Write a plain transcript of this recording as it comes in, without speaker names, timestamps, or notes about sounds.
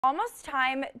Almost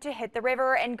time to hit the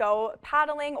river and go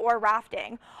paddling or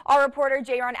rafting. Our reporter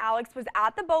J-Ron Alex was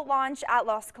at the boat launch at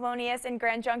Las Colonias in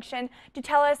Grand Junction to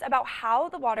tell us about how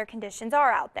the water conditions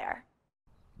are out there.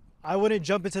 I wouldn't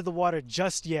jump into the water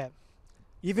just yet,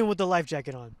 even with the life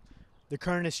jacket on. The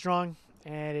current is strong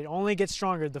and it only gets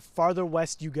stronger the farther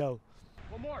west you go.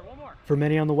 One more. For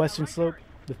many on the western slope,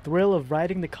 the thrill of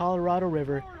riding the Colorado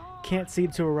River can't seem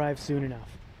to arrive soon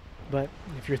enough. But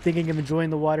if you're thinking of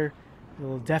enjoying the water,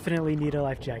 you'll definitely need a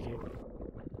life jacket.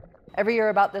 Every year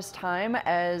about this time,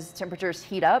 as temperatures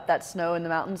heat up, that snow in the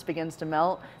mountains begins to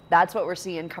melt. That's what we're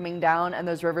seeing coming down, and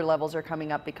those river levels are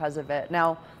coming up because of it.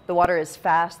 Now, the water is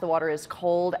fast, the water is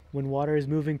cold. When water is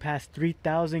moving past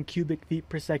 3,000 cubic feet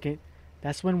per second,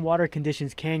 that's when water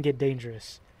conditions can get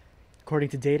dangerous. According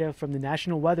to data from the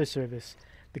National Weather Service,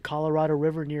 the Colorado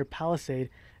River near Palisade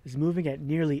is moving at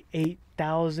nearly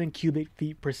 8,000 cubic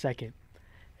feet per second.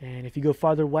 And if you go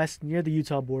farther west near the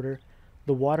Utah border,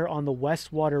 the water on the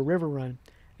Westwater River Run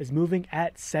is moving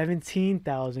at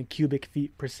 17,000 cubic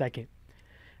feet per second.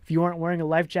 If you aren't wearing a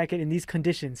life jacket in these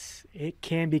conditions, it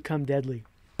can become deadly.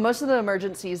 Most of the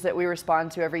emergencies that we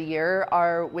respond to every year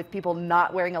are with people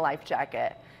not wearing a life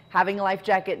jacket. Having a life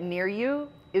jacket near you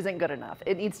isn't good enough.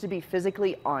 It needs to be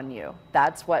physically on you.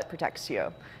 That's what protects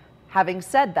you. Having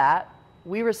said that,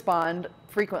 we respond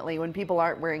frequently when people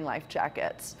aren't wearing life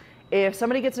jackets. If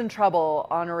somebody gets in trouble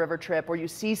on a river trip or you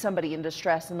see somebody in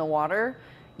distress in the water,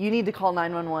 you need to call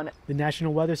 911. The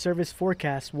National Weather Service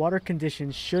forecasts water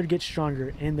conditions should get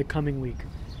stronger in the coming week.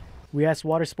 We asked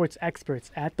water sports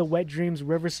experts at the Wet Dreams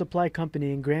River Supply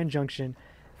Company in Grand Junction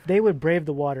if they would brave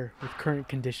the water with current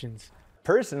conditions.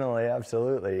 Personally,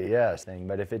 absolutely, yes.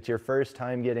 But if it's your first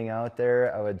time getting out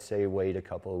there, I would say wait a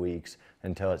couple of weeks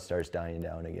until it starts dying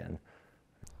down again.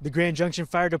 The Grand Junction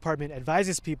Fire Department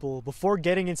advises people before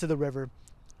getting into the river,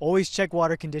 always check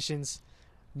water conditions,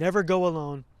 never go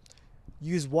alone,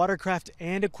 use watercraft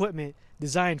and equipment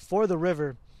designed for the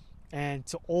river, and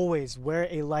to always wear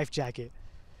a life jacket.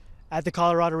 At the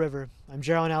Colorado River, I'm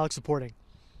J-Ron Alex reporting.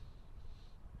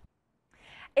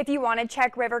 If you want to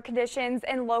check river conditions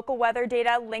and local weather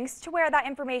data, links to where that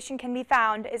information can be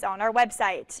found is on our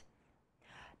website.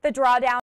 The drawdown